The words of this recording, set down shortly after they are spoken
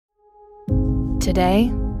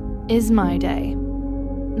Today is my day.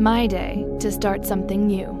 My day to start something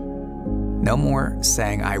new. No more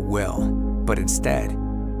saying I will, but instead,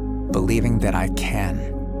 believing that I can.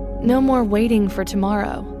 No more waiting for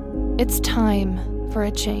tomorrow. It's time for a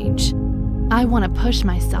change. I want to push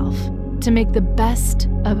myself to make the best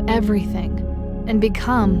of everything and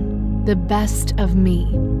become the best of me.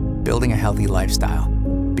 Building a healthy lifestyle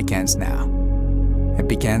begins now. It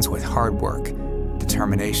begins with hard work,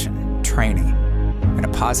 determination, training, and a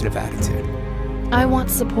positive attitude. I want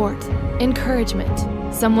support,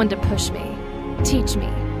 encouragement, someone to push me, teach me.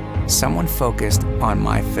 Someone focused on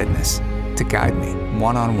my fitness to guide me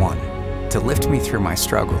one-on-one, to lift me through my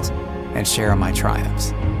struggles and share in my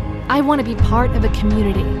triumphs. I want to be part of a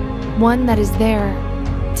community, one that is there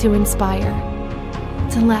to inspire,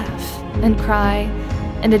 to laugh and cry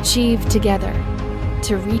and achieve together,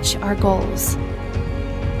 to reach our goals.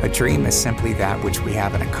 A dream is simply that which we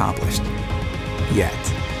haven't accomplished yet.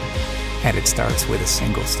 And it starts with a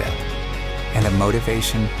single step and the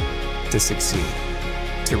motivation to succeed,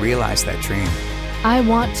 to realize that dream. I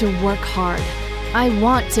want to work hard. I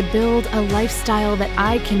want to build a lifestyle that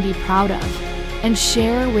I can be proud of and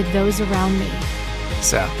share with those around me.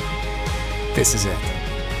 So, this is it.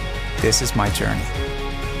 This is my journey.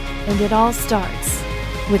 And it all starts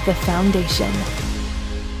with the foundation.